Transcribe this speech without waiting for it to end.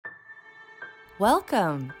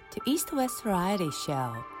Welcome to East West Variety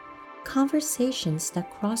Show. Conversations that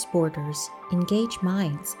cross borders, engage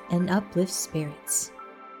minds, and uplift spirits.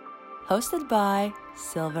 Hosted by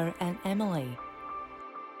Silver and Emily.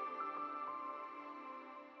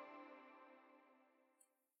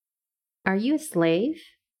 Are you a slave?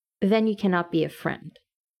 Then you cannot be a friend.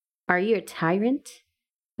 Are you a tyrant?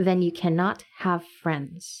 Then you cannot have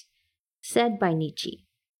friends. Said by Nietzsche.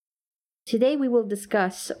 Today we will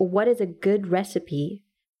discuss what is a good recipe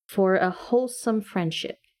for a wholesome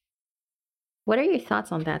friendship. What are your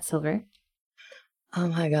thoughts on that, Silver? Oh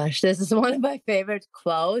my gosh, this is one of my favorite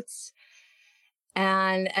quotes.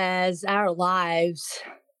 And as our lives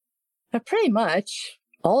are pretty much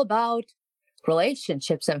all about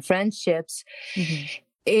relationships and friendships,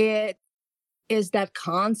 it is that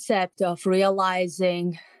concept of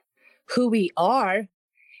realizing who we are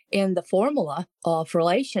in the formula of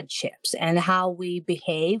relationships and how we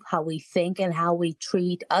behave, how we think, and how we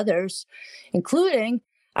treat others, including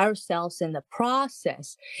ourselves in the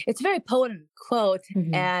process. It's a very potent quote,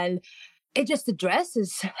 and it just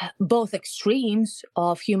addresses both extremes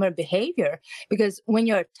of human behavior. Because when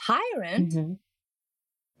you're a tyrant,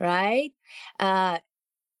 right, the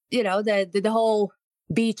whole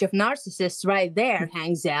beach of narcissists right there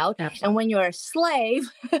hangs out. Absolutely. And when you're a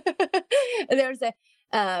slave, there's a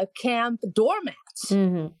camp doormats.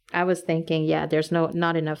 I was thinking, there's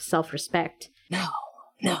not enough self-respect. No.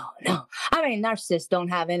 I mean, narcissists don't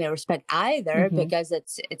have any respect either because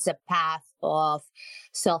it's a path of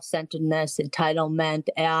self-centeredness, entitlement,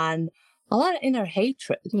 and a lot of inner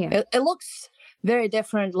hatred. Yeah. It looks very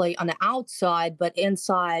differently on the outside, but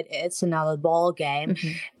inside it's another ball game.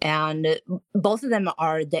 And both of them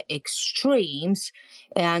are the extremes.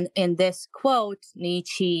 And in this quote,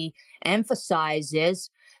 Nietzsche emphasizes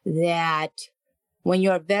that when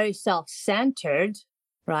you're very self-centered,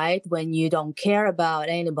 right, when you don't care about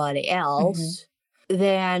anybody else,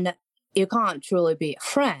 then you can't truly be a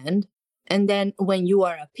friend. And then when you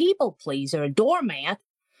are a people pleaser, a doormat,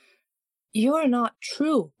 you are not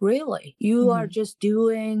true, really. You are just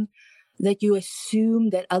doing that you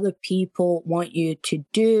assume that other people want you to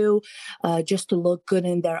do, just to look good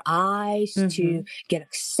in their eyes, to get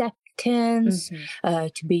acceptance,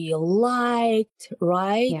 to be liked,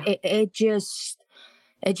 right? Yeah. It's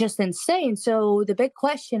just insane. So the big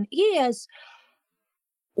question is,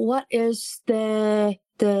 what is the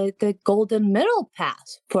golden middle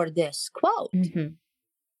path for this quote?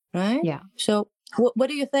 Right? Yeah. So what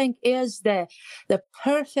do you think is the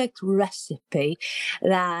perfect recipe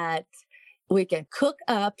that we can cook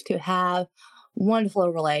up to have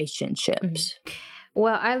wonderful relationships?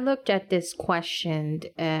 Well, I looked at this question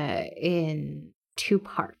in two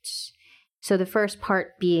parts. So the first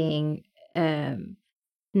part being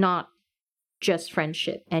not just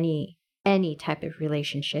friendship, any type of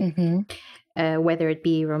relationship, whether it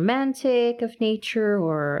be romantic of nature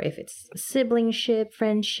or if it's siblingship,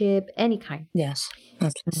 friendship, any kind. Yes.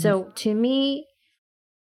 So to me,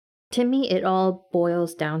 it all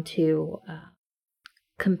boils down to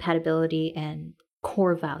compatibility and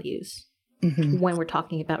core values when we're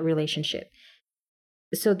talking about relationship.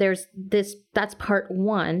 So there's that's part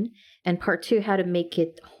one, and part two, how to make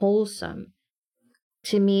it wholesome.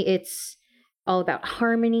 To me, it's all about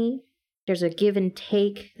harmony. There's a give and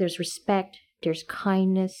take. There's respect. There's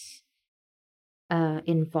kindness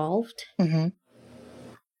involved. And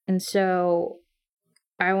so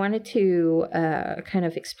I wanted to kind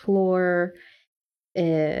of explore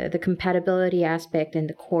the compatibility aspect and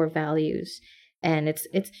the core values. And it's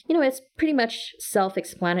pretty much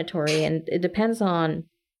self-explanatory, and it depends on,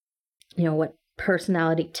 what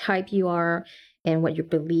personality type you are and what your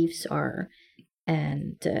beliefs are.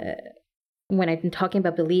 And when I'm talking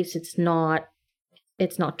about beliefs, it's not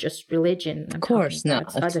just religion. Of course not.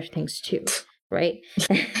 It's other things too, right?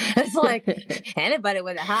 It's like anybody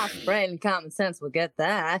with a half brain and common sense will get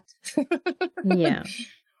that. Yeah.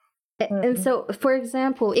 And so, for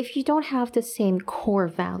example, if you don't have the same core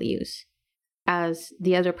values as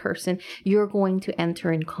the other person, you're going to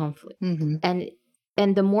enter in conflict. And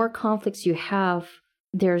the more conflicts you have,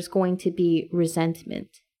 there's going to be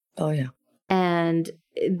resentment. Oh, yeah. And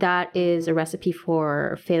that is a recipe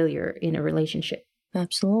for failure in a relationship.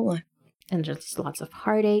 Absolutely. And just lots of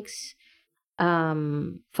heartaches.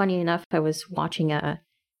 Funny enough, I was watching a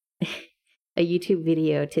YouTube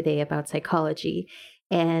video today about psychology.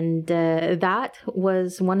 And that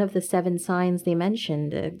was one of the 7 signs they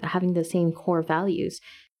mentioned, having the same core values,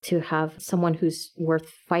 to have someone who's worth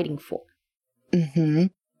fighting for. Well,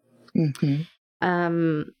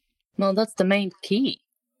 that's the main key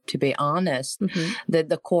to be honest, that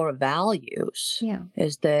the core values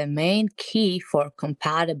is the main key for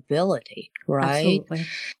compatibility, right? Absolutely.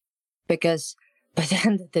 Because by the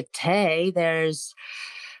end of the day,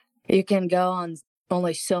 you can go on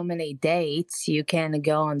only so many dates, you can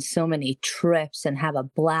go on so many trips and have a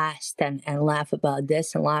blast and laugh about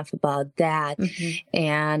this and laugh about that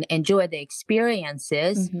and enjoy the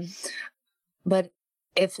experiences. But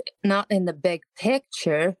if not in the big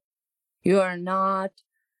picture, you are not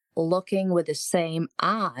looking with the same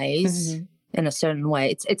eyes in a certain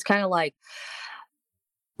way. It's kind of like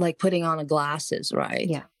putting on glasses, right?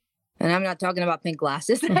 Yeah. And I'm not talking about pink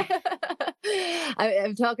glasses.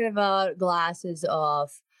 I'm talking about glasses of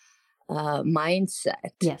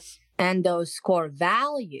mindset. Yes. And those core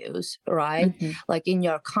values, right? Like in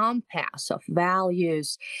your compass of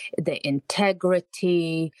values, the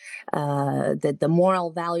integrity, the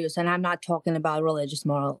moral values. And I'm not talking about religious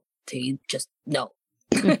morality, just no,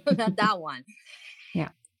 not that one. Yeah.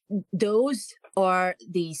 Those are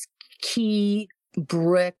these key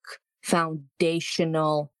brick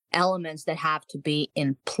foundational elements that have to be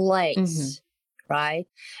in place, right?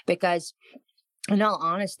 Because in all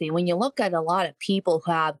honesty, when you look at a lot of people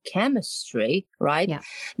who have chemistry, right? Yeah.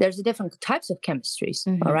 There's different types of chemistries,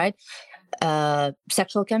 all right?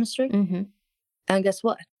 Sexual chemistry. And guess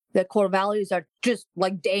what? The core values are just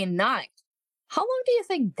like day and night. How long do you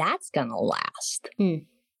think that's going to last?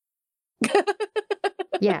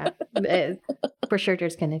 Yeah, for sure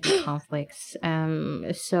there's going to be conflicts.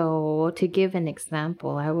 So to give an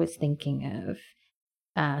example, I was thinking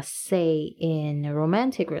of, say, in a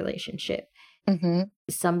romantic relationship,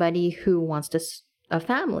 somebody who wants a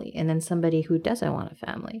family and then somebody who doesn't want a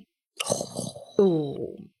family.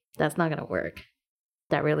 Ooh, that's not going to work.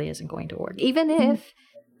 That really isn't going to work. Even if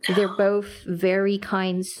they're both very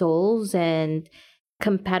kind souls and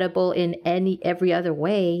compatible in every other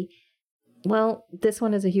way, well, this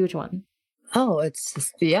one is a huge one. Oh, it's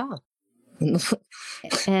just, yeah.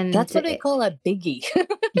 And that's what they call a biggie.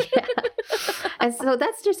 Yeah. And so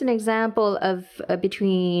that's just an example of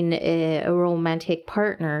between a romantic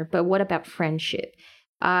partner. But what about friendship?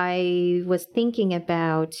 I was thinking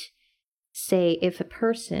about, say, if a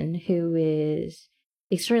person who is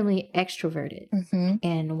extremely extroverted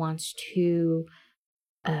and wants to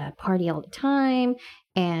party all the time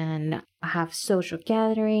and have social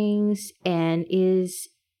gatherings and is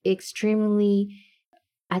extremely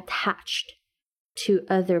attached to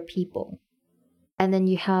other people. And then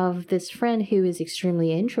you have this friend who is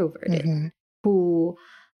extremely introverted, who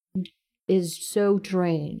is so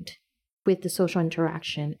drained with the social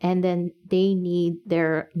interaction, and then they need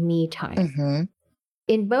their me time.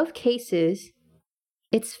 In both cases,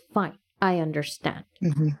 it's fine. I understand.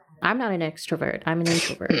 I'm not an extrovert. I'm an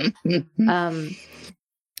introvert.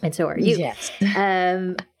 And so are you. Yes.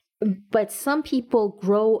 But some people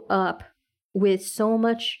grow up with so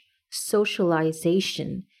much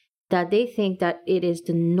socialization that they think that it is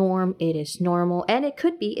the norm, it is normal. And it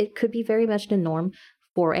could be very much the norm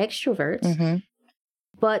for extroverts.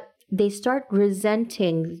 But they start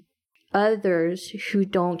resenting others who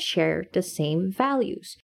don't share the same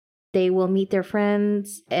values. They will meet their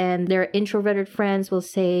friends and their introverted friends will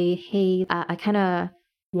say, hey, I kind of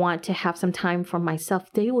want to have some time for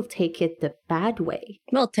myself. They will take it the bad way.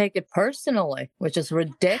 They'll take it personally, which is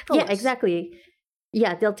ridiculous. Yeah, exactly.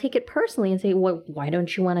 Yeah, they'll take it personally and say, well, why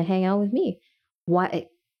don't you want to hang out with me? Why?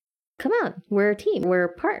 Come on, we're a team. We're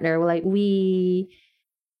a partner. We're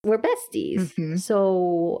besties.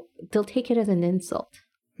 So they'll take it as an insult.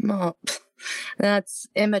 No, that's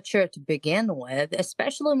immature to begin with,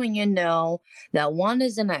 especially when you know that one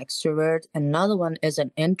is an extrovert, another one is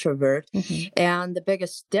an introvert. And the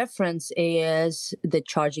biggest difference is the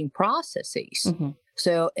charging processes.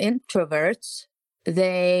 So introverts,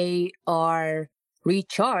 they are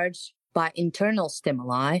recharged by internal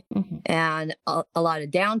stimuli and a lot of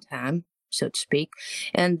downtime, so to speak.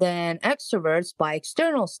 And then extroverts by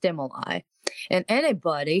external stimuli. And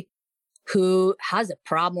anybody who has a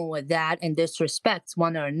problem with that and disrespects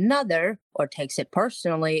one or another or takes it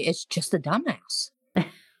personally is just a dumbass.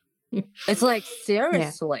 It's like,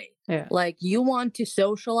 seriously. Yeah. Like, you want to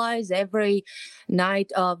socialize every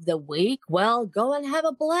night of the week? Well, go and have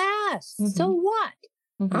a blast. So what?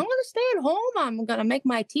 I'm going to stay at home. I'm going to make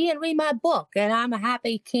my tea and read my book, and I'm a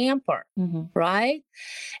happy camper, right?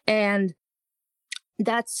 And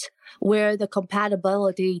that's where the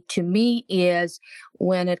compatibility to me is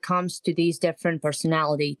when it comes to these different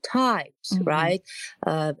personality types, right?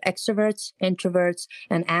 Extroverts, introverts,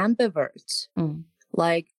 and ambiverts.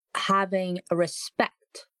 Like having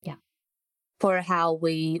respect for how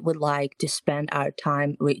we would like to spend our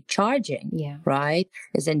time recharging. Yeah. Right?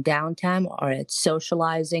 Is in downtime or it's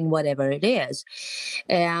socializing, whatever it is.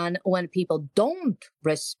 And when people don't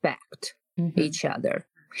respect each other,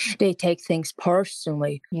 they take things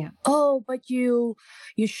personally. Yeah. Oh, but you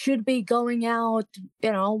should be going out,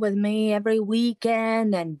 with me every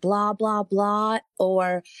weekend and blah, blah, blah.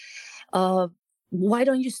 Or why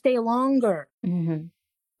don't you stay longer?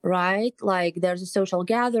 Right? Like there's a social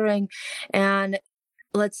gathering, and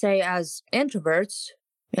let's say as introverts,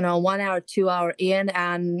 1 hour, 2 hour in,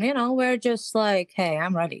 and we're just like, hey,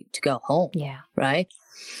 I'm ready to go home. Yeah. Right?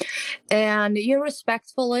 And you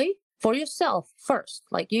respectfully for yourself first,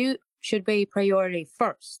 like you should be priority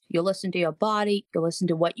first. You listen to your body, you listen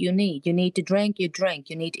to what you need. You need to drink, you drink.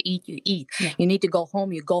 You need to eat, you eat. Yeah. You need to go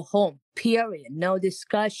home, you go home. Period. No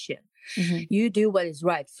discussion. You do what is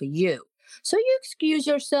right for you. So you excuse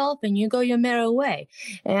yourself and you go your merry way.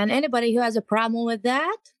 And anybody who has a problem with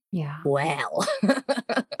that, yeah, well,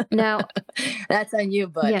 now that's on you,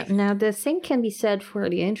 buddy. Yeah. Now the same can be said for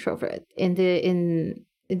the introvert in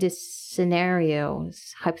this scenario,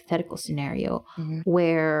 this hypothetical scenario,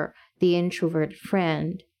 where the introvert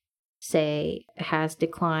friend, say, has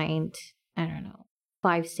declined, I don't know,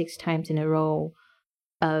 5-6 times in a row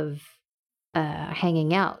of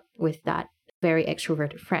hanging out with that very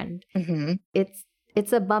extroverted friend.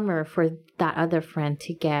 It's a bummer for that other friend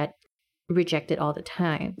to get rejected all the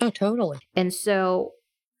time. Oh, totally. And so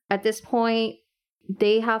at this point,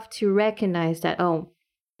 they have to recognize that, oh,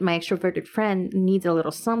 my extroverted friend needs a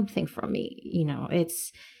little something from me.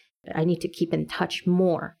 I need to keep in touch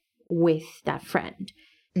more with that friend.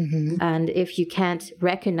 And if you can't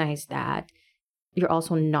recognize that, you're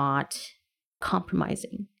also not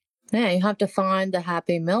compromising. Yeah, you have to find the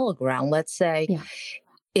happy middle ground. Let's say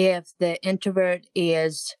if the introvert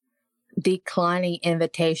is declining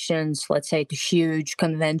invitations, let's say to huge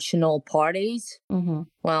conventional parties,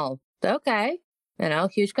 well, okay,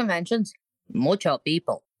 huge conventions, mucho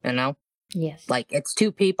people, Yes. like it's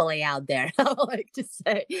too people-y out there, I like to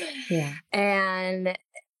say. Yeah. And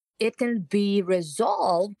it can be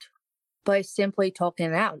resolved by simply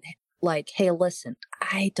talking out. Like, hey, listen,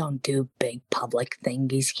 I don't do big public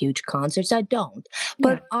thingies, huge concerts. I don't.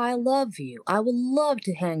 But I love you. I would love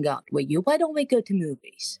to hang out with you. Why don't we go to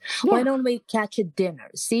movies? Yeah. Why don't we catch a dinner?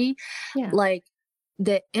 See, like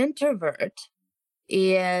the introvert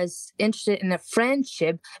is interested in a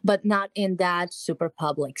friendship, but not in that super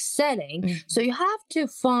public setting. So you have to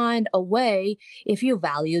find a way if you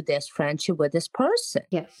value this friendship with this person.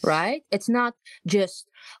 Yes. Right? It's not just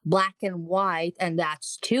black and white and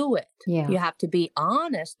that's to it. Yeah. You have to be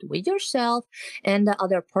honest with yourself and the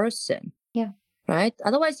other person. Yeah. Right?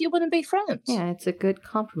 Otherwise, you wouldn't be friends. Yeah, it's a good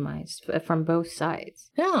compromise from both sides.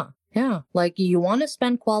 Yeah. Yeah. Like you want to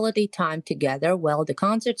spend quality time together. Well, the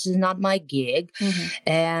concerts is not my gig.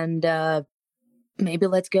 And maybe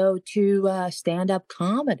let's go to a stand-up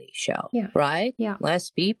comedy show. Yeah. Right? Yeah. Less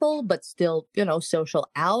people, but still, social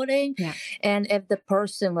outing. Yeah. And if the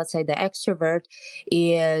person, let's say the extrovert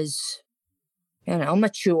is,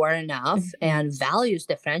 mature enough and values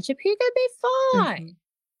the friendship, he could be fine.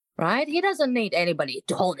 Right? He doesn't need anybody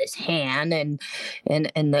to hold his hand in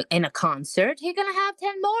a concert. He's going to have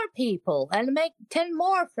 10 more people and make 10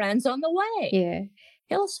 more friends on the way. Yeah.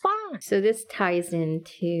 It was fine. So this ties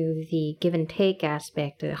into the give and take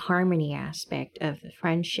aspect, the harmony aspect of the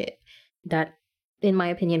friendship that, in my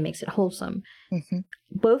opinion, makes it wholesome.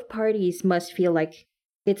 Both parties must feel like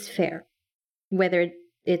it's fair, whether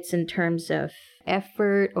it's in terms of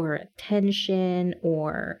effort or attention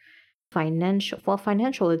or financial. Well,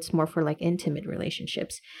 financial, it's more for like intimate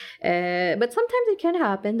relationships. But sometimes it can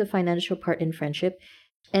happen, the financial part in friendship.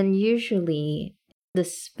 And usually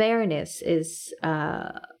this fairness is,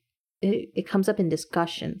 it comes up in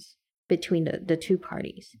discussions between the two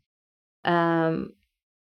parties. So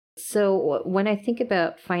when I think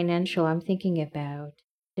about financial, I'm thinking about,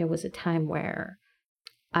 there was a time where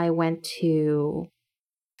I went to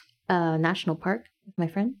a national park with my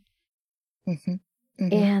friend.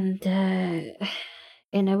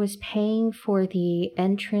 And I was paying for the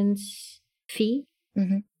entrance fee,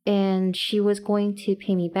 and she was going to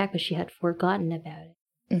pay me back, but she had forgotten about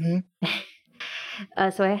it.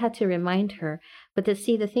 So I had to remind her. But the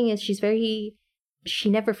thing is, she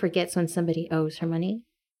never forgets when somebody owes her money.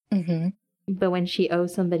 But when she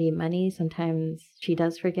owes somebody money, sometimes she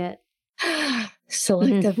does forget.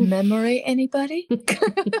 Selective memory, anybody?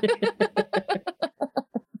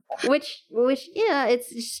 Which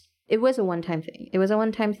it was a one-time thing. It was a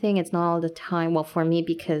one-time thing. It's not all the time. Well, for me,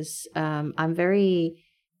 because I'm very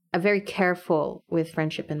careful with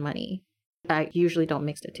friendship and money. I usually don't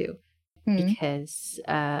mix the two. because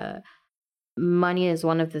money is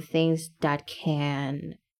one of the things that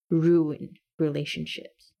can ruin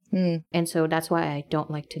relationships. And so that's why I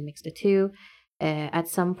don't like to mix the two. At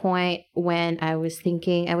some point when I was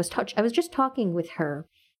thinking, I was just talking with her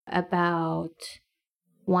about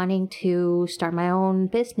wanting to start my own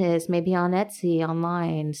business, maybe on Etsy,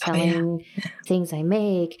 online, selling things I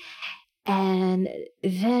make. And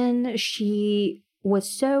then she was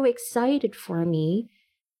so excited for me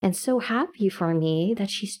and so happy for me that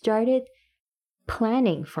she started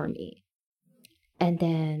planning for me. And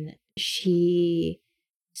then she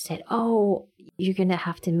said, oh, you're going to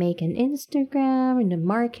have to make an Instagram and the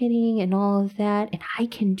marketing and all of that. And I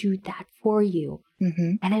can do that for you.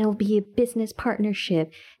 And it'll be a business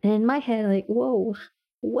partnership. And in my head, like, whoa,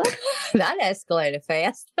 what? That escalated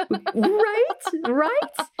fast.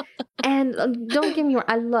 Right. And don't get me wrong,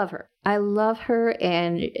 I love her.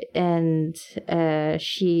 And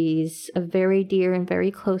she's a very dear and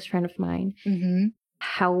very close friend of mine.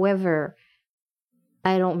 However,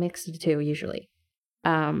 I don't mix the two usually.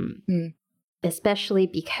 Especially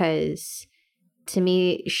because to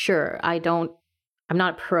me, sure, I'm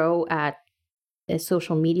not pro at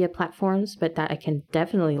social media platforms, but that I can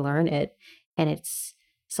definitely learn it. And it's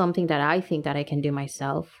something that I think that I can do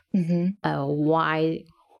myself. Why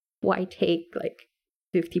take like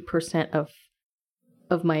 50%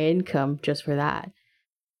 of my income just for that?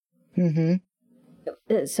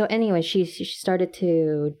 So anyway, she started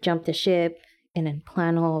to jump the ship and then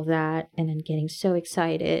plan all of that and then getting so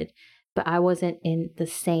excited, but I wasn't in the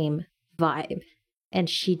same vibe and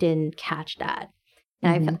she didn't catch that.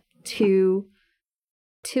 And I felt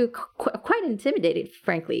quite intimidated,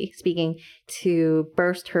 frankly speaking, to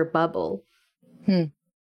burst her bubble.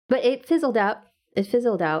 But it fizzled out.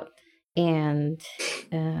 And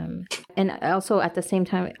also at the same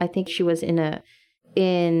time, I think she was in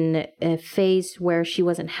a phase where she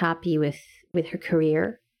wasn't happy with her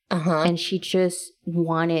career. And she just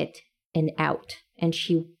wanted an out. And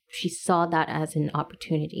she saw that as an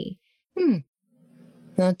opportunity.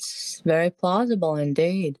 That's very plausible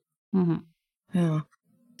indeed. Yeah.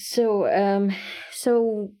 So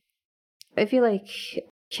I feel like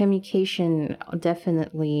communication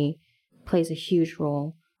definitely plays a huge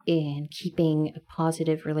role in keeping a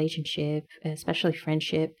positive relationship, especially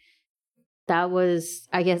friendship.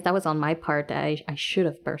 I guess that was on my part. I should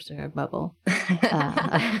have burst her bubble.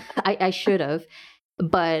 I should have,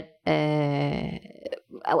 but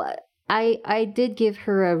I did give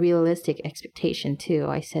her a realistic expectation too.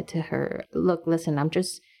 I said to her, look, listen, I'm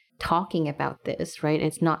just talking about this, right?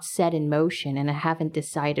 It's not set in motion and I haven't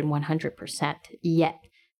decided 100% yet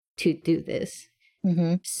to do this.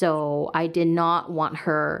 So I did not want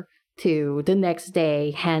her to the next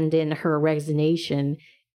day hand in her resignation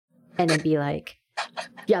and then be like,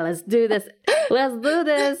 yeah, let's do this, let's do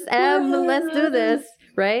this,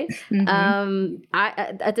 right?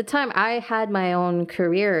 I at the time I had my own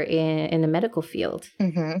career in the medical field,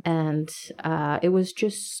 and it was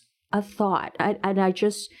just a thought. I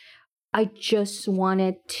just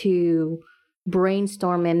wanted to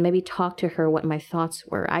brainstorm and maybe talk to her what my thoughts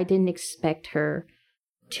were. I didn't expect her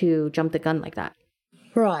to jump the gun like that.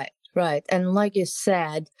 Right. And like you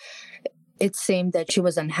said, it seemed that she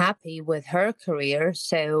was unhappy with her career.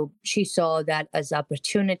 So she saw that as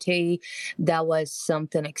opportunity. That was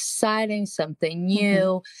something exciting, something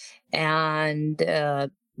new. And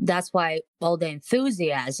that's why all the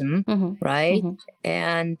enthusiasm, right?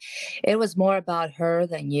 And it was more about her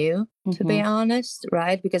than you, to be honest,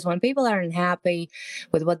 right? Because when people are unhappy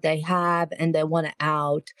with what they have and they want it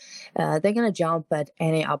out, they're going to jump at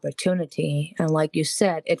any opportunity. And like you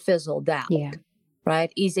said, it fizzled out. Yeah.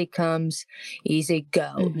 Right? Easy comes, easy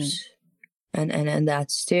goes. And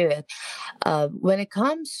that's to it. When it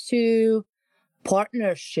comes to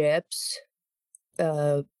partnerships,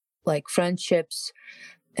 like friendships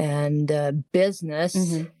and business,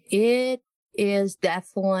 it is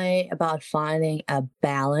definitely about finding a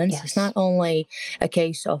balance. Yes. It's not only a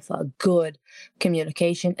case of a good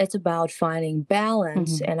communication, it's about finding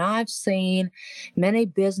balance. And I've seen many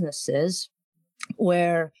businesses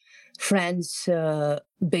where friends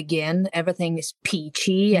begin, everything is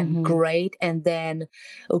peachy and great, and then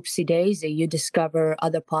oopsie daisy, you discover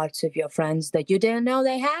other parts of your friends that you didn't know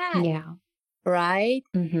they had. Yeah. Right?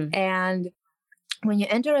 And when you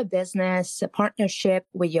enter a business, a partnership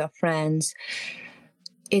with your friends,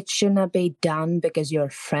 it should not be done because you're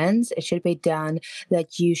friends. It should be done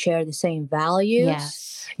that you share the same values.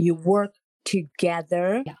 Yes. You work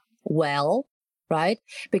together well. Right?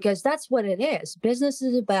 Because that's what it is. Business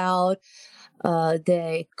is about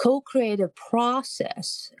the co-creative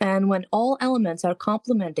process, and when all elements are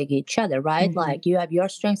complementing each other, right? Like you have your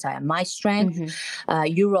strengths, I have my strengths.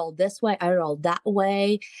 You roll this way, I roll that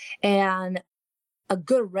way, and a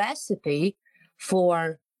good recipe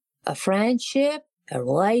for a friendship, a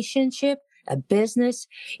relationship, a business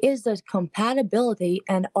is the compatibility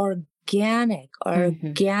and organic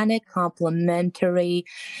complementary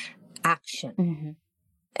action.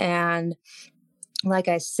 And like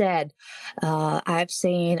I said, I've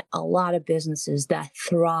seen a lot of businesses that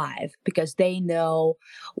thrive because they know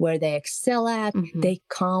where they excel at. They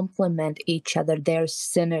complement each other. There's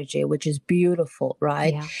synergy, which is beautiful,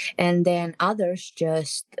 right? Yeah. And then others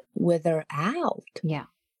just wither out. Yeah.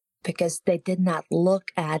 Because they did not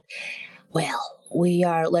look at, well, we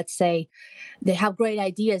are, let's say, they have great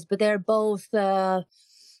ideas, but they're both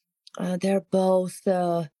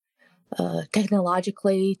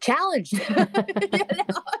technologically challenged.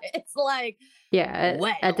 It's like,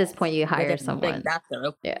 at this point you hire someone.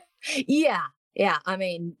 Yeah. I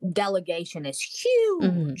mean, delegation is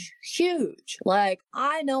huge. Like,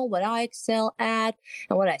 I know what I excel at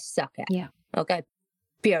and what I suck at. Yeah. Okay.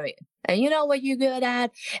 Period. And you know what you're good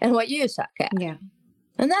at and what you suck at. Yeah.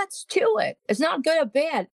 And that's to it. It's not good or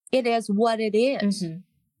bad. It is what it is.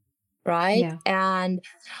 Right? Yeah. And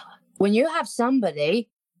when you have somebody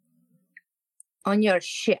on your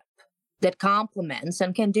ship that complements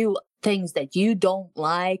and can do things that you don't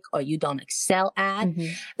like or you don't excel at,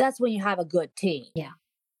 that's when you have a good team. Yeah.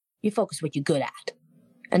 You focus what you're good at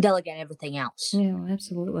and delegate everything else. Yeah,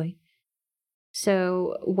 absolutely.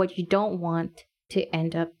 So what you don't want to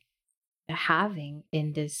end up having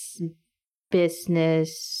in this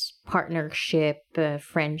business partnership,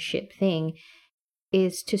 friendship thing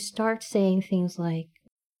is to start saying things like,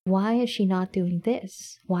 why is she not doing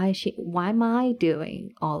this? Why am I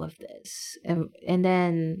doing all of this? And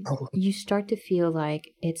then you start to feel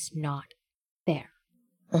like it's not fair.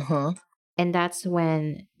 And that's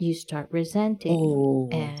when you start resenting.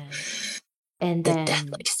 And then the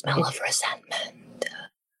deadly smell of resentment.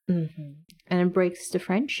 And it breaks the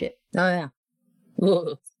friendship. Oh, yeah.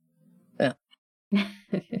 Yeah.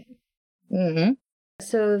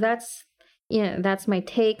 So that's my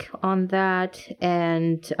take on that.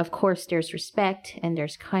 And of course, there's respect and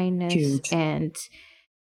there's kindness. Huge. And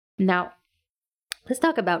now, let's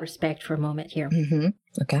talk about respect for a moment here.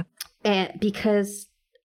 Okay. And because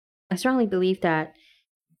I strongly believe that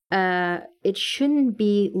it shouldn't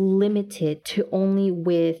be limited to only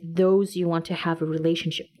with those you want to have a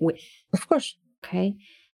relationship with. Of course. Okay.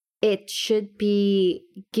 It should be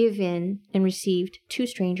given and received to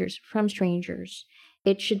strangers, from strangers.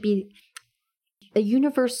 It should be a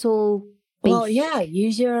universal basic. Well, yeah,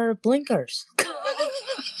 use your blinkers.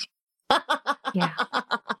 Yeah.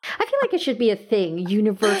 I feel like it should be a thing,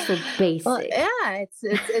 universal basic. Well, yeah,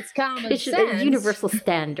 it's common it should sense. A universal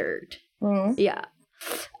standard. Yeah.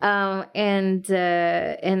 And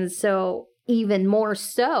so even more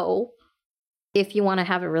so if you want to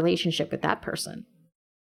have a relationship with that person.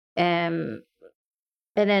 And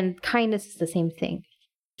then kindness is the same thing.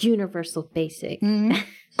 Universal basic.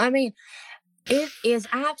 I mean, it is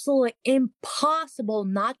absolutely impossible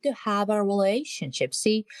not to have a relationship.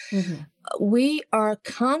 See, we are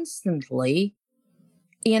constantly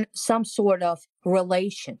in some sort of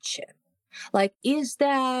relationship. Like, is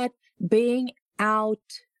that being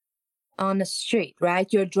out on the street,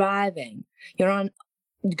 right? You're driving,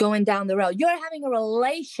 going down the road. You're having a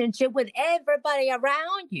relationship with everybody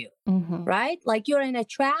around you, right? Like you're in a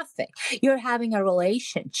traffic. You're having a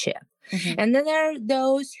relationship. And then there are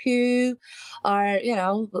those who are,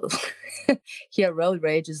 here road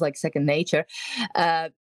rage is like second nature.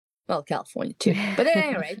 Well, California too. But at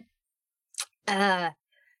any rate,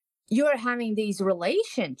 you're having these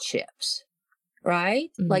relationships,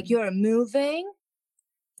 right? Like you're moving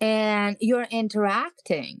and you're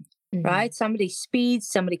interacting, right? Somebody speeds,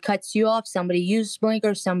 somebody cuts you off, somebody uses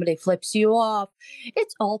blinkers, somebody flips you off.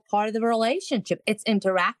 It's all part of the relationship. It's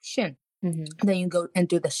interaction. Then you go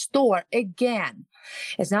into the store again.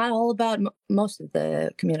 It's not all about most of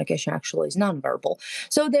the communication actually is nonverbal.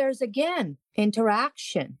 So there's again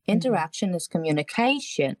interaction. Interaction is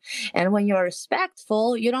communication. And when you're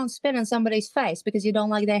respectful, you don't spit in somebody's face because you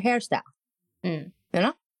don't like their hairstyle. You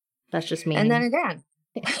know? That's just me. And then again,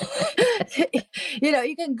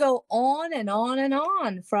 you can go on and on and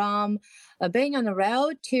on from being on the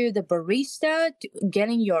road to the barista, to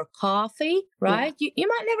getting your coffee, right? Yeah. You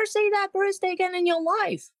might never see that barista again in your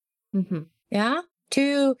life. Yeah.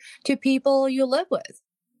 To people you live with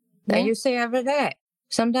that you see every day.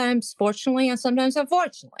 Sometimes fortunately and sometimes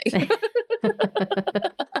unfortunately.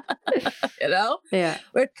 You know? Yeah.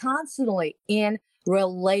 We're constantly in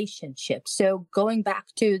relationships. So going back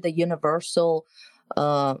to the universal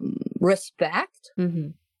respect, Mm-hmm.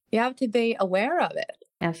 you have to be aware of it.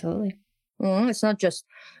 Absolutely. It's not just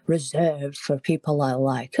reserved for people I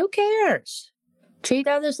like. Who cares? Treat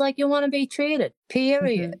others like you want to be treated,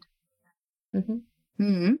 period. Mm-hmm.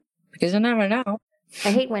 Mm-hmm. Because you never know.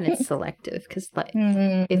 I hate when it's selective, because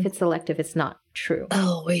if it's selective, it's not true.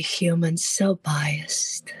 Oh, we humans so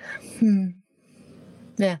biased.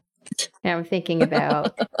 Yeah. And I'm thinking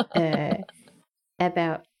about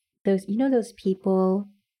those, those people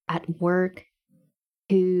at work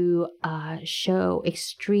who show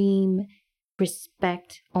extreme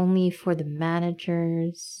respect only for the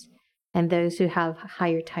managers and those who have a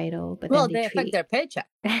higher title. But Well, then they affect their paycheck.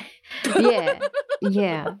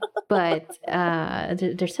 yeah. But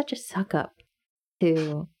they're such a suck up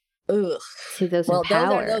to those in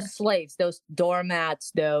power. Those slaves, those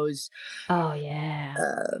doormats, those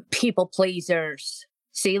people pleasers.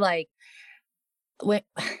 See, like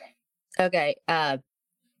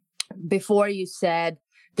before you said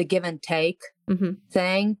the give and take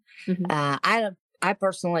thing, I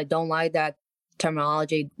personally don't like that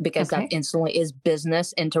terminology, because that instantly is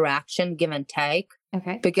business interaction, give and take.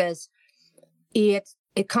 Okay. Because it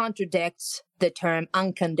contradicts the term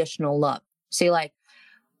unconditional love. See, like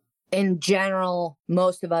in general,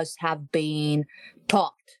 most of us have been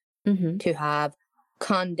taught to have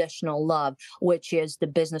conditional love, which is the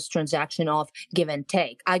business transaction of give and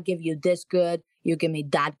take. I give you this good, you give me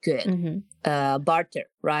that good. Barter,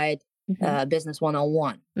 right? Business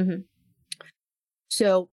 101.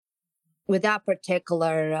 So with that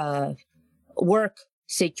particular work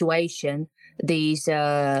situation, these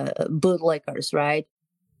bootlickers, right,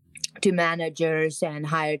 to managers and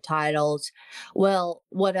higher titles, well,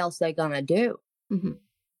 what else they gonna do?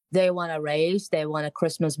 They want a raise, they want a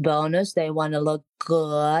Christmas bonus, they want to look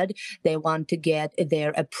good, they want to get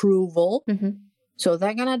their approval. So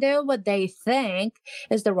they're gonna do what they think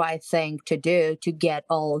is the right thing to do to get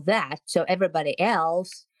all of that. So everybody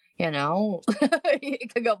else, you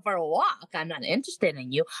can go for a walk. I'm not interested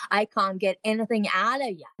in you. I can't get anything out of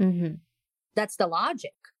you. That's the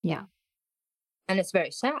logic. Yeah. And it's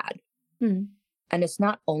very sad. And it's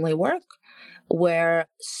not only work where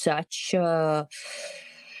such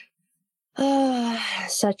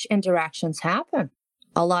interactions happen.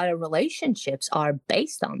 A lot of relationships are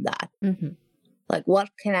based on that. Like,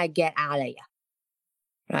 what can I get out of you?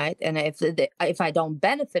 Right? And if I don't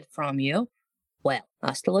benefit from you, well,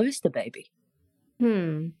 hasta la vista, baby.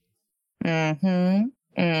 You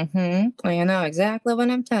know exactly what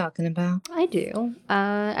I'm talking about. I do.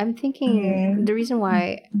 I'm thinking the reason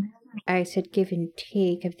why I said give and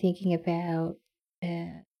take, I'm thinking about,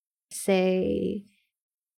 say,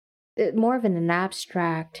 more of an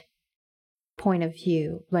abstract point of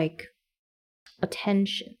view, like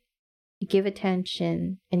attention. You give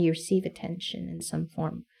attention and you receive attention in some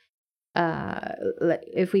form.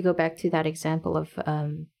 If we go back to that example of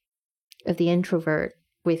the introvert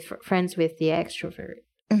with friends with the extrovert,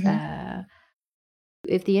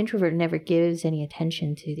 if the introvert never gives any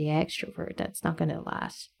attention to the extrovert, that's not going to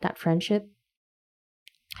last, that friendship.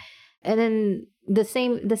 And then the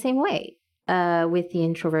same way with the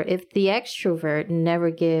introvert, if the extrovert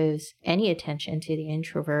never gives any attention to the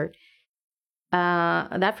introvert,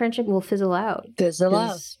 that friendship will fizzle out.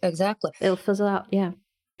 Exactly. It'll fizzle out. Yeah.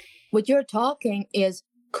 What you're talking is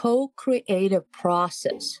co-creative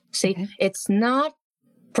process. See, it's not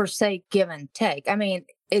per se give and take. I mean,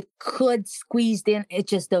 it could squeezed in. It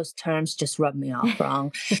just, those terms just rub me off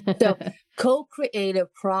wrong. So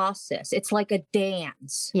co-creative process, it's like a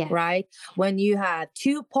dance, right? When you have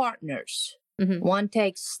two partners, one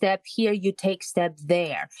takes step here, you take step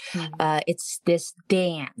there. It's this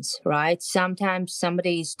dance, right? Sometimes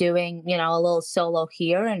somebody's doing, a little solo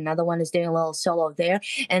here, and another one is doing a little solo there,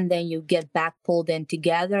 and then you get back pulled in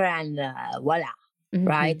together, and voila,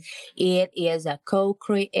 right? It is a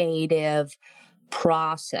co-creative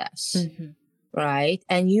process, right?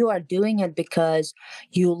 And you are doing it because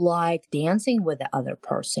you like dancing with the other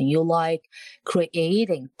person. You like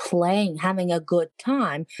creating, playing, having a good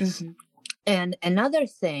time. And another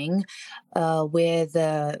thing with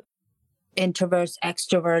introverts,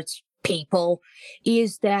 extroverts, people,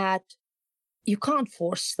 is that you can't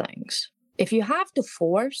force things. If you have to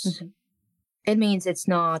force, it means it's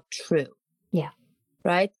not true. Yeah.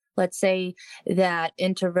 Right? Let's say that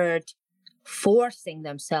introvert forcing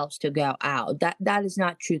themselves to go out, that is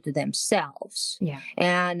not true to themselves. Yeah.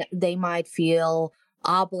 And they might feel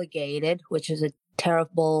obligated, which is a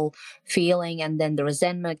terrible feeling, and then the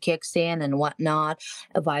resentment kicks in and whatnot,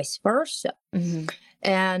 vice versa.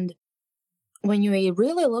 And when you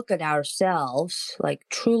really look at ourselves, like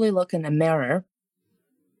truly look in the mirror,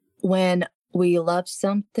 when we love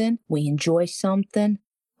something, we enjoy something,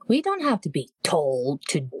 we don't have to be told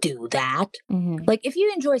to do that. Mm-hmm. Like if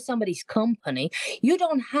you enjoy somebody's company, you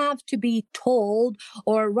don't have to be told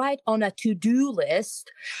or write on a to-do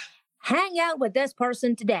list, hang out with this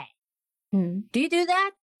person today. Mm-hmm. Do you do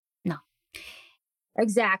that? No.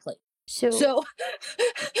 Exactly. So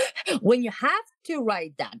when you have to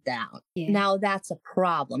write that down, now that's a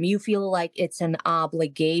problem. You feel like it's an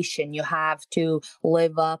obligation. You have to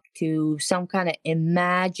live up to some kind of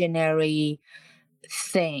imaginary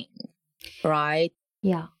thing, right?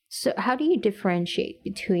 Yeah. So how do you differentiate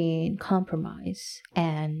between compromise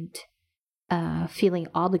and feeling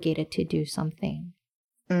obligated to do something?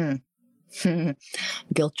 Guilt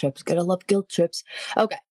trips. Gotta love guilt trips.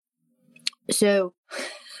 Okay. So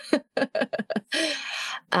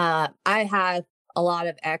I have a lot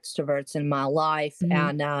of extroverts in my life.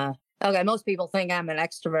 Mm-hmm. And okay, most people think I'm an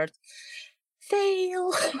extrovert.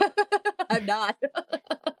 Fail. I'm not.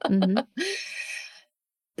 Mm-hmm.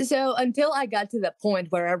 So until I got to the point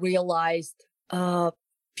where I realized, I'm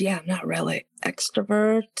not really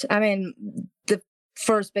extrovert. I mean, the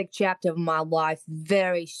first big chapter of my life,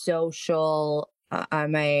 very social.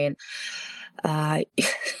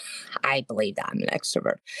 I believe that I'm an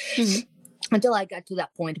extrovert. Mm-hmm. Until I got to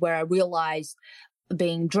that point where I realized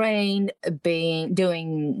being drained,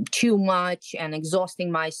 doing too much and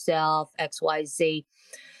exhausting myself, XYZ.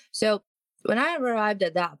 So when I arrived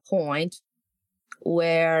at that point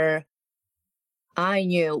where I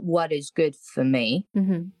knew what is good for me,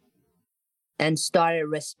 Mm-hmm. and started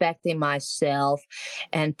respecting myself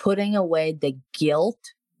and putting away the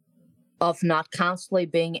guilt of not constantly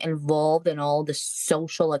being involved in all the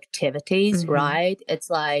social activities, Mm-hmm. right?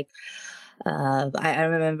 It's like, I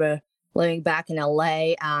remember living back in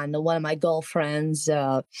LA, and one of my girlfriends,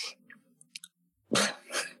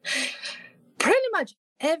 pretty much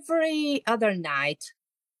every other night,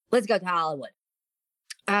 let's go to Hollywood.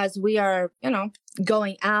 As we are,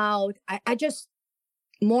 going out, I just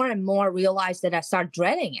more and more realized that I start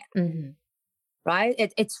dreading it. Mm-hmm. Right?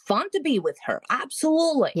 It's fun to be with her.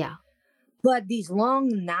 Absolutely. Yeah. But these long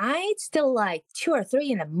nights till like 2 or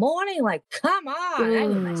 3 in the morning, like, come on, I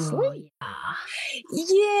need my sleep.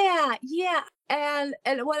 Yeah. And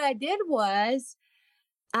what I did was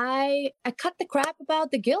I cut the crap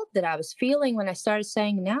about the guilt that I was feeling when I started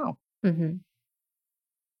saying no. Mm-hmm.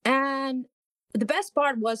 And the best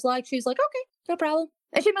part was like, she's like, okay, no problem.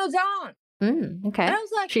 And she moves on. Okay. And I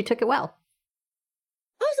was like, she took it well.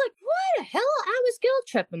 I was like, what the hell? I was guilt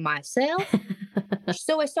tripping myself.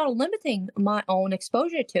 So I started limiting my own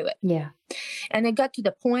exposure to it. Yeah. And it got to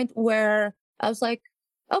the point where I was like,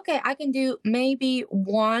 okay, I can do maybe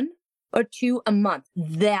 1 or 2 a month.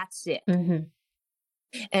 That's it. Mm-hmm.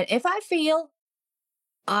 And if I feel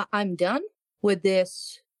I'm done with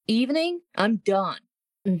this evening, I'm done.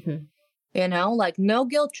 Mm-hmm. Like no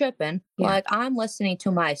guilt tripping. Yeah. Like I'm listening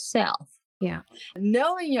to myself. Yeah.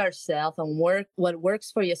 Knowing yourself and what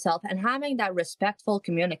works for yourself and having that respectful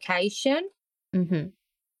communication, mm-hmm.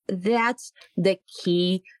 that's the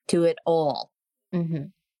key to it all. Mm-hmm.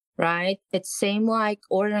 Right? It's same like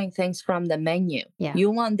ordering things from the menu. Yeah. You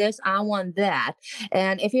want this, I want that.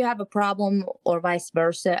 And if you have a problem or vice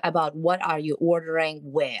versa about what are you ordering,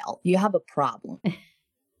 well, you have a problem.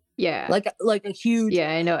 Yeah. Like a huge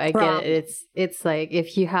Yeah, I know. I problem. get it. It's like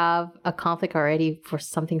if you have a conflict already for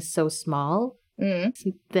something so small,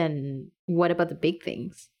 then what about the big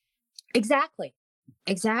things? Exactly.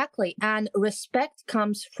 And respect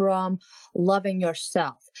comes from loving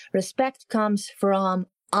yourself. Respect comes from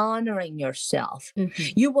honoring yourself.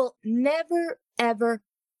 Mm-hmm. You will never, ever,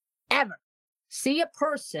 ever see a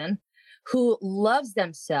person who loves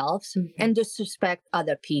themselves and disrespect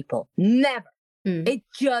other people. Never. It's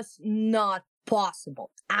just not possible.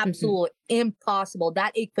 Absolutely impossible.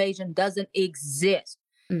 That equation doesn't exist.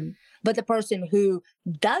 But the person who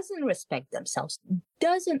doesn't respect themselves,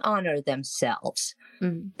 doesn't honor themselves,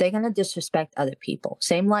 they're going to disrespect other people.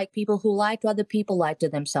 Same like people who lie to other people lie to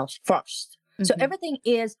themselves first. So everything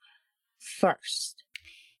is first.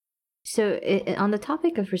 So on the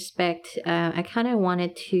topic of respect, I kind of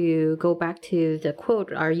wanted to go back to the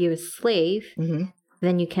quote, "Are you a slave?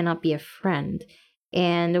 Then you cannot be a friend."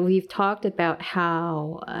 And we've talked about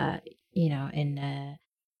how, in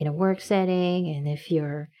a work setting, and if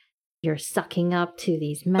you're sucking up to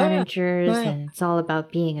these managers and it's all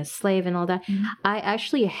about being a slave and all that. I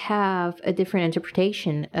actually have a different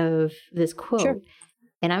interpretation of this quote. Sure.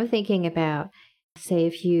 And I'm thinking about, say,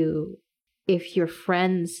 if you're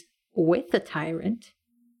friends with the tyrant,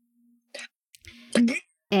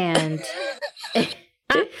 and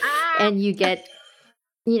and you get,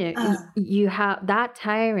 you have that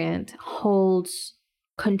tyrant holds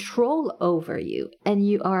control over you, and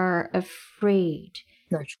you are afraid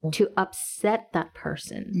to upset that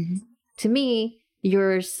person. Mm-hmm. To me,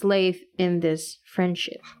 you're a slave in this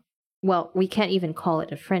friendship. Well, we can't even call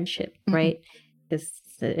it a friendship, right?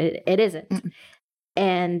 It isn't. Mm-hmm.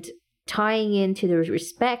 And tying into the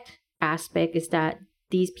respect aspect is that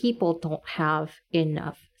these people don't have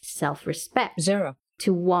enough self-respect. Zero.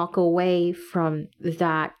 To walk away from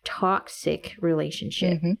that toxic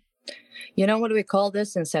relationship. Mm-hmm. You know what we call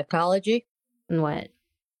this in psychology? What?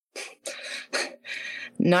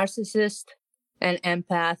 Narcissist and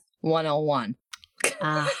empath 101.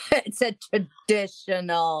 It's a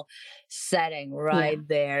traditional setting right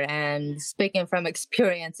there. And speaking from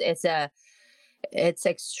experience, it's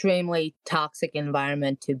extremely toxic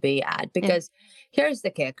environment to be at, because here's the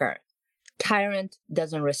kicker. Tyrant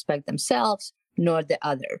doesn't respect themselves nor the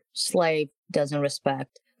other. Slave doesn't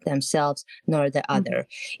respect themselves nor the other.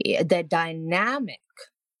 The dynamic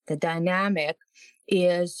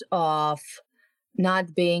is of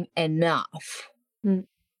not being enough.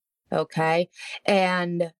 Okay.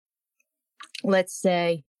 And let's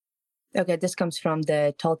say, this comes from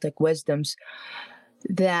the Toltec wisdoms,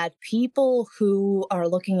 that people who are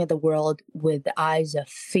looking at the world with the eyes of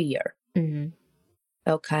fear,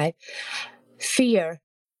 okay, fear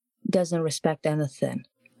doesn't respect anything.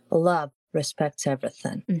 Love respects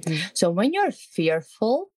everything. So when you're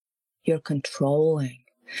fearful, you're controlling.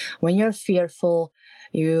 When you're fearful,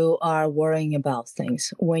 you are worrying about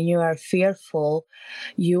things. When you are fearful,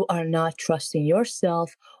 you are not trusting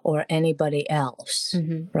yourself or anybody else,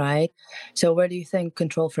 right? So where do you think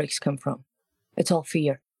control freaks come from? It's all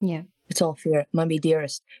fear. Yeah. It's all fear. Mommy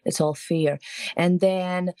dearest, it's all fear. And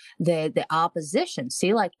then the opposition.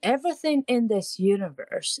 See, like everything in this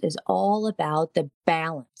universe is all about the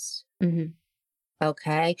balance.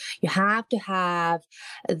 Okay? You have to have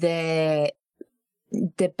the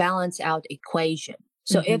balance out equation.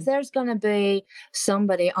 So if there's going to be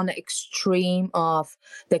somebody on the extreme of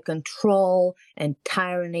the control and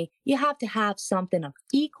tyranny, you have to have something of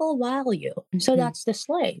equal value. So that's the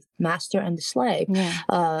slave, master and the slave.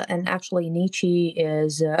 And actually Nietzsche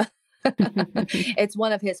is, it's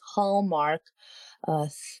one of his hallmark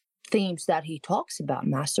themes that he talks about,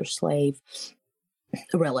 master-slave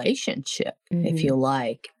relationship, if you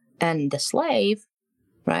like. And the slave,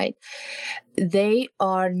 right? They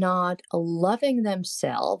are not loving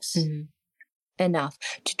themselves enough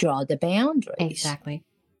to draw the boundaries. Exactly.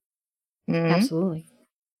 Absolutely.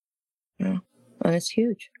 Yeah. And it's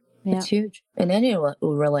huge. It's huge. In any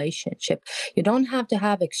relationship, you don't have to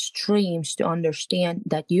have extremes to understand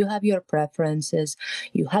that you have your preferences,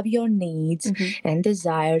 you have your needs and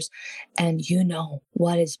desires, and you know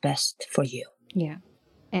what is best for you. Yeah.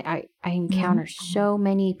 And I encounter so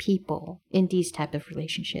many people in these type of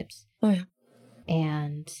relationships. Oh, yeah.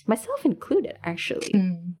 And myself included, actually.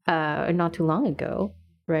 Not too long ago,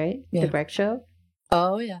 right? Yeah. The Greg Show.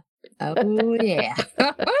 Oh, yeah. Oh, yeah.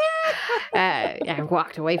 I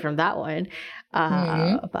walked away from that one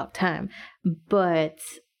about time. But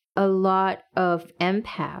a lot of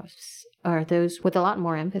empaths, or those with a lot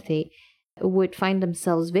more empathy, would find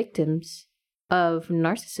themselves victims of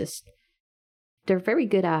narcissists. They're very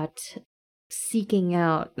good at seeking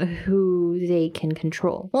out who they can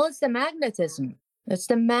control. Well, it's the magnetism. It's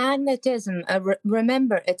the magnetism.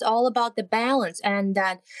 Remember, it's all about the balance and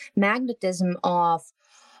that magnetism of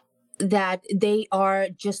that they are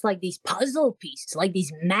just like these puzzle pieces, like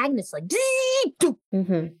these magnets, like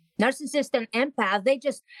narcissist and empath.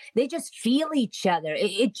 They just feel each other.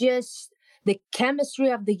 It just the chemistry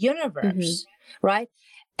of the universe, right?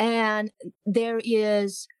 And there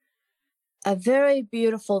is a very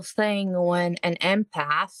beautiful thing when an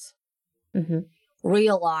empath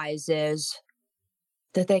realizes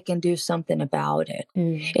that they can do something about it.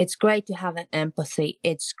 It's great to have an empathy.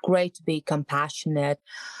 It's great to be compassionate.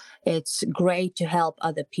 It's great to help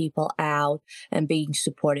other people out and being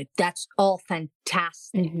supported. That's all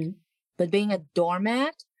fantastic. But being a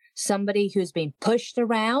doormat, somebody who's being pushed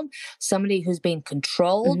around, somebody who's being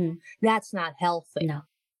controlled, that's not healthy. No.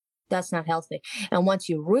 That's not healthy. And once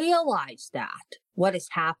you realize that, what is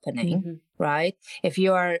happening, right? If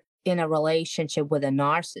you are in a relationship with a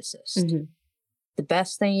narcissist, the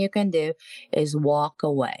best thing you can do is walk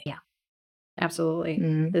away. Yeah,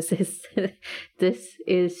 absolutely. This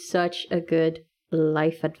is such a good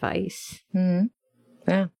life advice.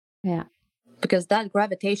 Yeah. Because that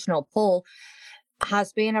gravitational pull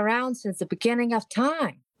has been around since the beginning of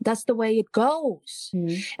time. That's the way it goes.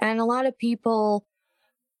 And a lot of people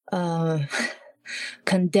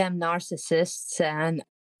condemn narcissists, and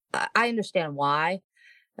I understand why.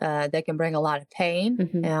 They can bring a lot of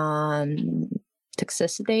pain and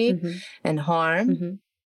toxicity and harm.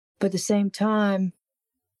 But at the same time,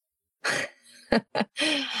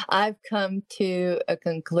 I've come to a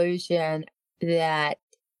conclusion that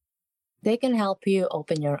they can help you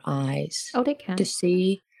open your eyes. Oh, they can. To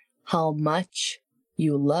see how much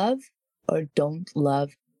you love or don't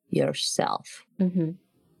love yourself.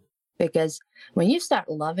 Because when you start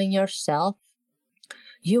loving yourself,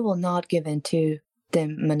 you will not give into the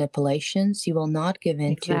manipulations. You will not give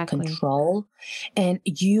into control. And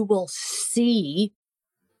you will see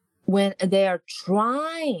when they are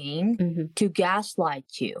trying to gaslight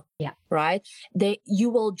you, right? You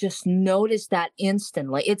will just notice that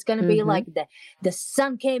instantly. It's going to be like the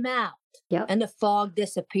sun came out and the fog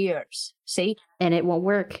disappears. See? And it won't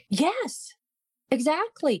work. Yes,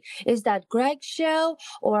 exactly. Is that Greg's show,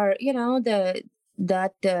 or, you know, the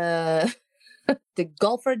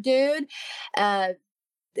golfer dude?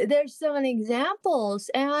 There's so many examples,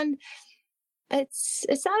 and it's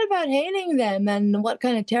not about hating them and what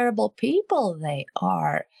kind of terrible people they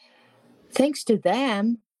are. Thanks to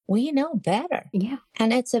them, we know better. Yeah.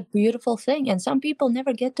 And it's a beautiful thing. And some people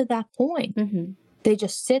never get to that point. They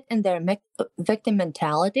just sit in their victim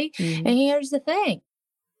mentality. And here's the thing.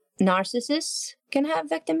 Narcissists can have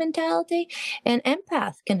victim mentality, and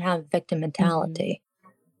empath can have victim mentality.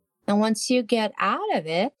 And once you get out of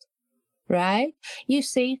it, right, you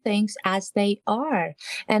see things as they are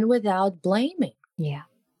and without blaming. Yeah.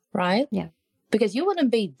 Right? Yeah. Because you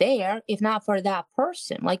wouldn't be there if not for that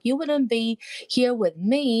person. Like, you wouldn't be here with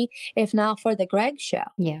me if not for the Greg show.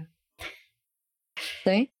 Yeah.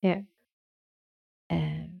 See? Yeah.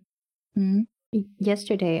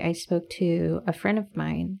 Yesterday, I spoke to a friend of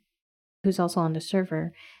mine who's also on the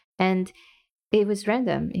server, and it was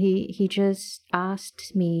random. He just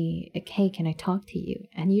asked me, "Hey, can I talk to you?"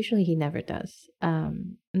 And usually he never does.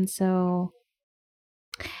 And so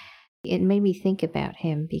it made me think about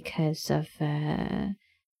him because of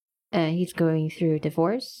he's going through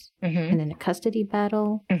divorce and then a custody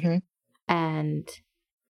battle, and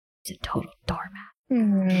he's a total doormat.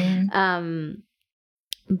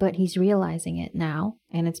 But he's realizing it now,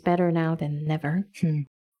 and it's better now than never.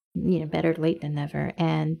 You know, better late than never.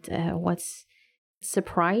 And what's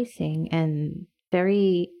surprising and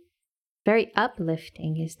very, very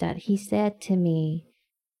uplifting is that he said to me,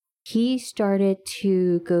 he started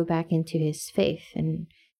to go back into his faith and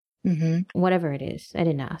whatever it is. I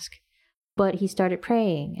didn't ask. But he started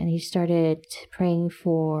praying, and he started praying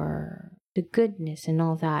for the goodness and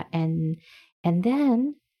all that. And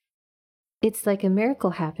then it's like a miracle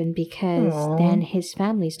happened, because then his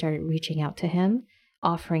family started reaching out to him,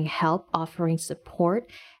 offering help, offering support.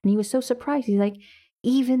 And he was so surprised. He's like,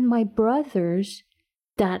 even my brothers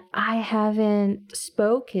that I haven't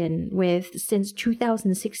spoken with since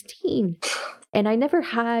 2016, and I never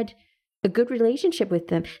had a good relationship with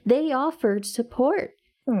them, they offered support.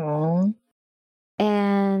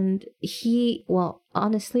 And he, well,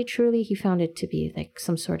 honestly, truly, he found it to be like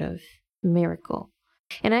some sort of miracle.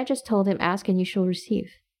 And I just told him, ask and you shall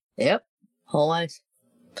receive. Yep, always.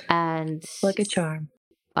 And like a charm.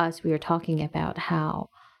 As we were talking about how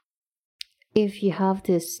if you have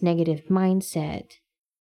this negative mindset,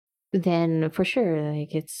 then for sure,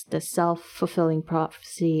 like, it's the self-fulfilling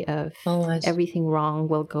prophecy of everything wrong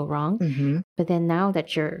will go wrong. But then now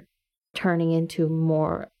that you're turning into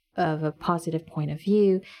more of a positive point of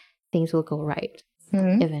view, things will go right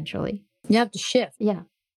eventually. You have to shift.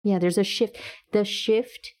 Yeah, there's a shift. The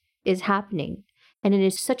shift is happening, and it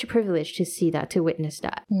is such a privilege to see that, to witness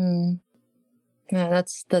that. Yeah,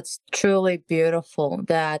 that's truly beautiful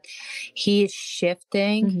that he's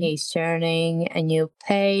shifting, he's turning a new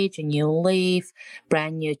page, a new leaf,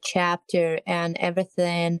 brand new chapter, and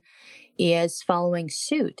everything is following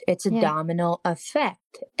suit. It's a domino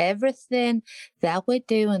effect. Everything that we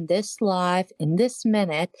do in this life, in this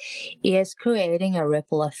minute, is creating a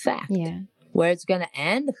ripple effect. Yeah. Where it's going to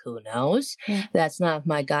end, who knows? That's not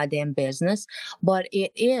my goddamn business. But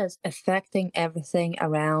it is affecting everything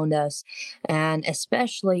around us, and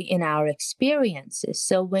especially in our experiences.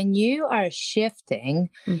 So when you are shifting,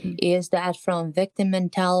 is that from victim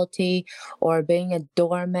mentality or being a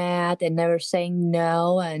doormat and never saying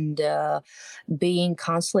no, and being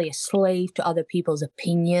constantly a slave to other people's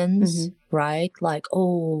opinions, right? Like,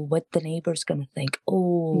 oh, what the neighbor's going to think?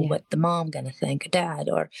 Oh, what the mom going to think, dad,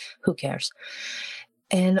 or who cares?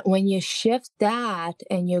 And when you shift that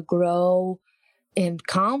and you grow in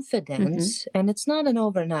confidence, and it's not an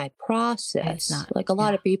overnight process. It's not. Like a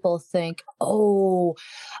lot of people think, oh,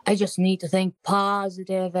 I just need to think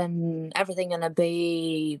positive and everything gonna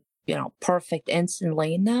be, perfect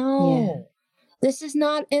instantly. No. This is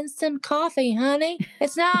not instant coffee, honey.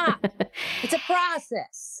 It's not. It's a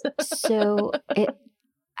process. So it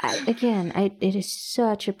is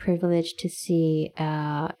such a privilege to see,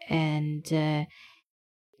 and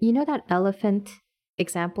you know that elephant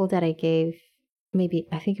example that I gave, maybe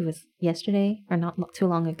I think it was yesterday or not too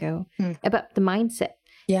long ago, about the mindset.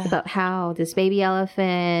 Yeah. About how this baby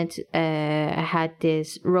elephant had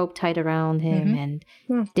this rope tied around him and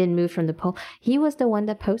didn't move from the pole. He was the one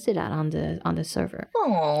that posted that on the server.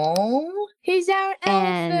 Oh, he's our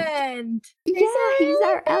elephant. He's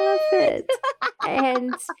our elephant.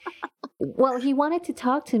 And well, he wanted to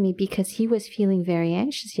talk to me because he was feeling very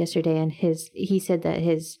anxious yesterday, and he said that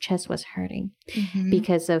his chest was hurting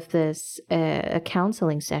because of this a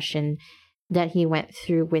counseling session that he went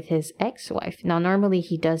through with his ex-wife. Now, normally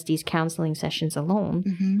he does these counseling sessions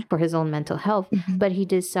alone for his own mental health, but he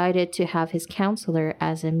decided to have his counselor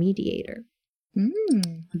as a mediator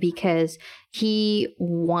because he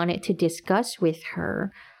wanted to discuss with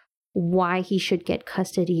her why he should get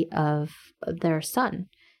custody of their son.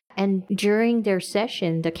 And during their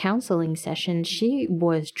session, the counseling session, she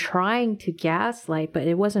was trying to gaslight, but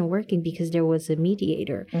it wasn't working because there was a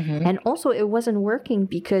mediator. And also it wasn't working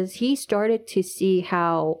because he started to see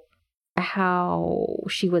how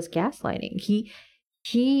she was gaslighting.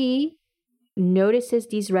 He notices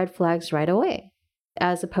these red flags right away,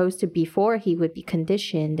 as opposed to before he would be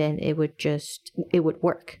conditioned and it would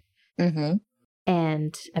work.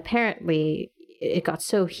 And apparently it got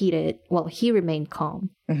so heated. Well, he remained calm.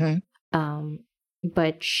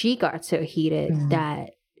 But she got so heated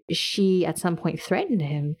that she at some point threatened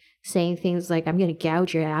him, saying things like, I'm going to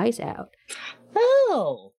gouge your eyes out.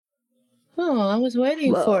 Oh, I was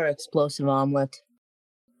waiting for explosive omelet.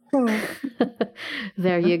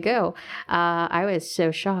 There you go. I was so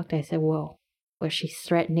shocked. I said, whoa, was she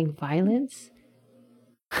threatening violence?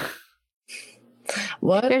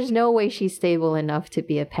 What? There's no way she's stable enough to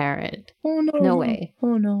be a parent. Oh, no. No way.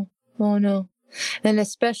 Oh, no. And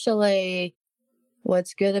especially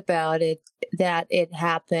what's good about it, that it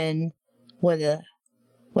happened with a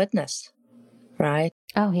witness, right?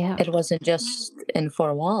 Oh, yeah. It wasn't just in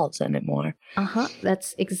four walls anymore.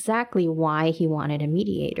 That's exactly why he wanted a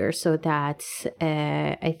mediator, so that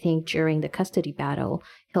I think during the custody battle,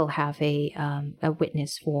 he'll have a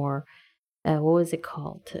witness for, what was it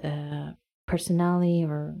called? Personality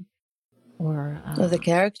or The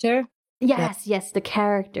character? Yes, the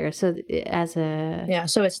character. So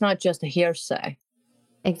so it's not just a hearsay.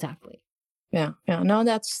 Exactly. Yeah. No,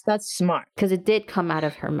 that's smart. Because it did come out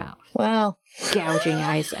of her mouth. Well, gouging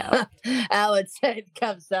eyes out. I would say it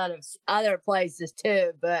comes out of other places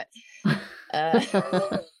too, but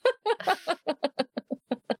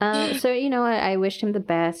so, I wished him the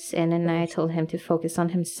best, and then I told him to focus on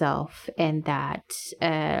himself, and that,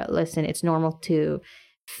 listen, it's normal to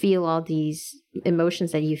feel all these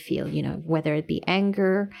emotions that you feel, whether it be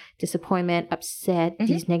anger, disappointment, upset,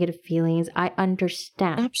 these negative feelings. I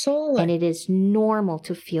understand. Absolutely. And it is normal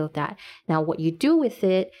to feel that. Now, what you do with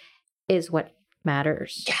it is what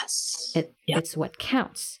matters. Yes. It's what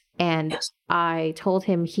counts. And I told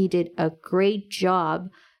him he did a great job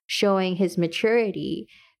showing his maturity,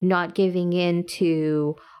 not giving in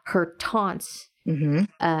to her taunts,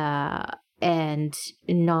 and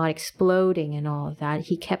not exploding and all of that.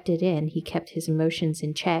 He kept it in. He kept his emotions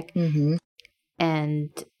in check, and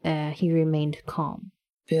he remained calm.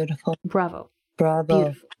 Beautiful. Bravo.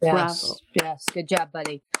 Beautiful. Yes. Bravo. Yes. Good job,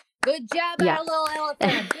 buddy. Good job, our little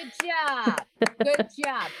elephant. Good job. Good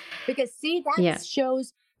job. Because see, that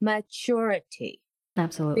shows maturity.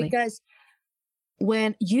 Absolutely. Because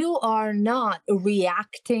when you are not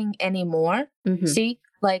reacting anymore, see,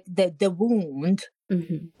 like the wound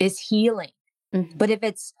is healing. But if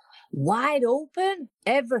it's wide open,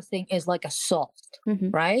 everything is like a salt,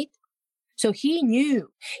 right? So he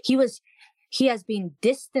knew he has been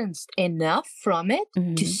distanced enough from it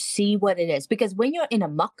to see what it is. Because when you're in a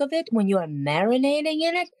muck of it, when you are marinating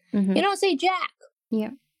in it, you don't say jack.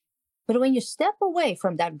 Yeah. But when you step away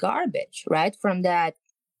from that garbage, right, from that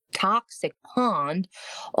toxic pond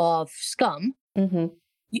of scum,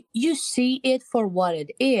 you see it for what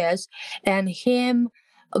it is, and him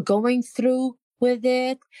going through with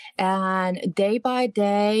it, and day by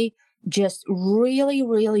day, just really,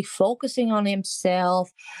 really focusing on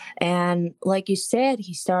himself. And like you said,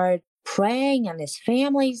 he started praying, and his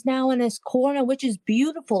family's now in his corner, which is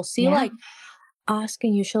beautiful. See, like ask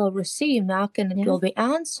and you shall receive, knock and it will be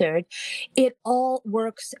answered. It all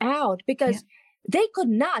works out because they could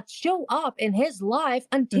not show up in his life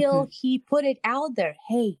until he put it out there.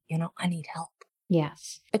 Hey, I need help.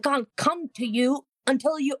 Yes. I can't come to you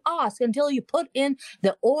until you ask, until you put in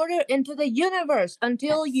the order into the universe,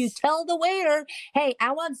 until you tell the waiter, hey,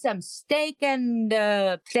 I want some steak and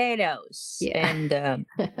potatoes and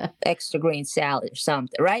extra green salad or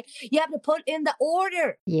something, right? You have to put in the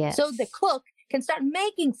order so the cook can start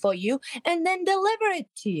making for you and then deliver it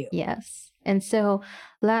to you. Yes. And so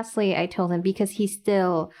lastly, I told him, because he's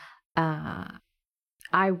still,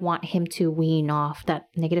 I want him to wean off that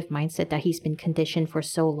negative mindset that he's been conditioned for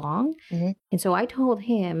so long. And so I told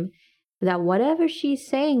him that whatever she's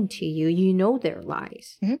saying to you, they're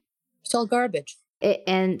lies. It's all garbage.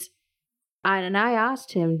 And I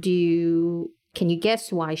asked him, can you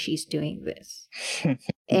guess why she's doing this?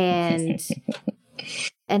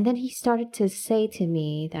 And then he started to say to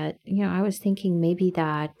me that, I was thinking maybe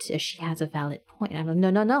that she has a valid point. I'm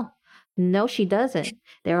like, no, she doesn't.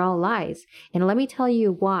 They're all lies. And let me tell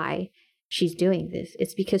you why she's doing this.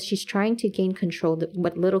 It's because she's trying to gain control,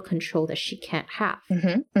 what little control that she can't have.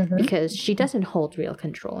 Because she doesn't hold real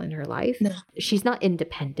control in her life. No. She's not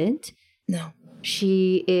independent. No.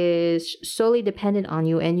 She is solely dependent on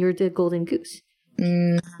you, and you're the golden goose.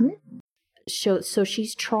 So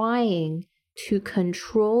she's trying to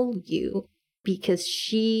control you because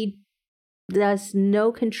she does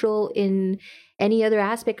no control in any other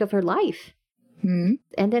aspect of her life. And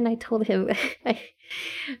then I told him,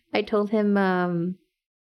 I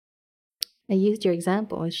used your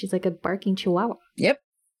example. She's like a barking chihuahua. Yep.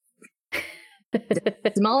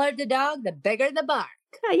 The smaller the dog, the bigger the bark.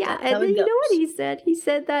 Yeah. And then you know what he said? He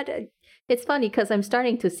said that it's funny because I'm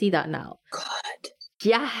starting to see that now. Good.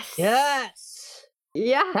 Yes. Yes.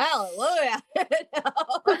 Yeah. Hallelujah.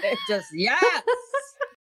 Just yes.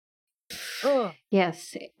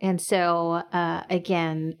 Yes. And so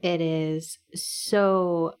again, it is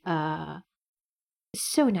so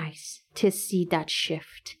nice to see that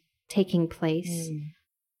shift taking place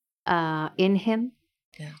in him.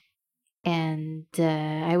 Yeah. And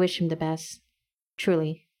I wish him the best,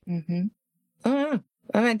 truly. I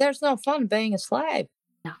mean, there's no fun being a slave.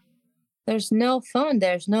 No. There's no fun.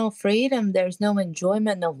 There's no freedom. There's no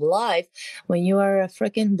enjoyment of life when you are a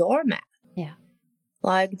freaking doormat. Yeah.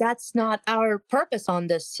 Like, that's not our purpose on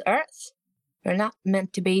this earth. We're not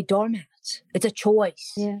meant to be doormats. It's a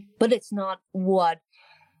choice. Yeah. But it's not why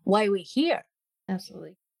we're here.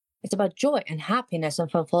 Absolutely. It's about joy and happiness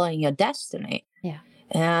and fulfilling your destiny. Yeah.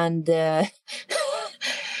 And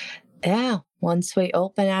once we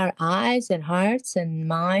open our eyes and hearts and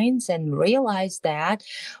minds and realize that,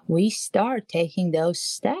 we start taking those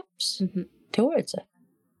steps towards it.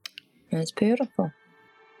 And it's beautiful.